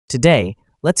Today,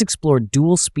 let's explore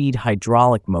dual-speed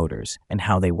hydraulic motors and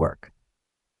how they work.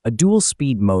 A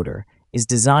dual-speed motor is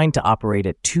designed to operate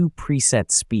at two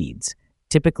preset speeds,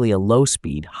 typically a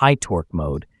low-speed, high-torque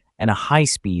mode and a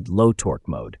high-speed, low-torque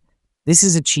mode. This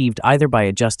is achieved either by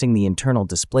adjusting the internal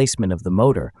displacement of the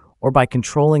motor or by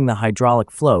controlling the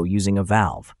hydraulic flow using a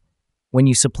valve. When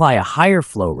you supply a higher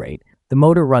flow rate, the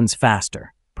motor runs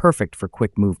faster, perfect for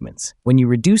quick movements. When you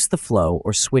reduce the flow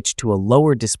or switch to a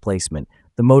lower displacement,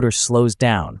 the motor slows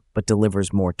down but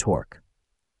delivers more torque.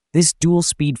 This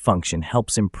dual-speed function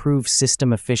helps improve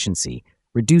system efficiency,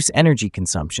 reduce energy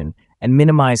consumption, and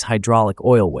minimize hydraulic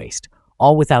oil waste,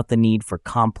 all without the need for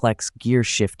complex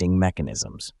gear-shifting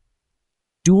mechanisms.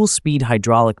 Dual-speed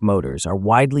hydraulic motors are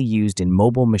widely used in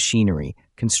mobile machinery,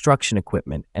 construction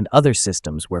equipment, and other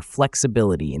systems where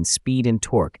flexibility in speed and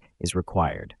torque is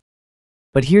required.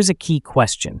 But here's a key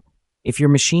question. If your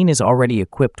machine is already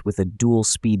equipped with a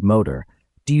dual-speed motor,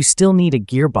 do you still need a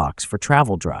gearbox for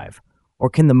travel drive, or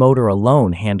can the motor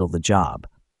alone handle the job?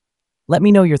 Let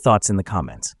me know your thoughts in the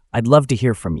comments. I'd love to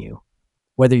hear from you.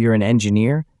 Whether you're an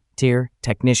engineer,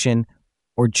 technician,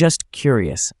 or just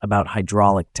curious about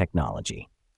hydraulic technology.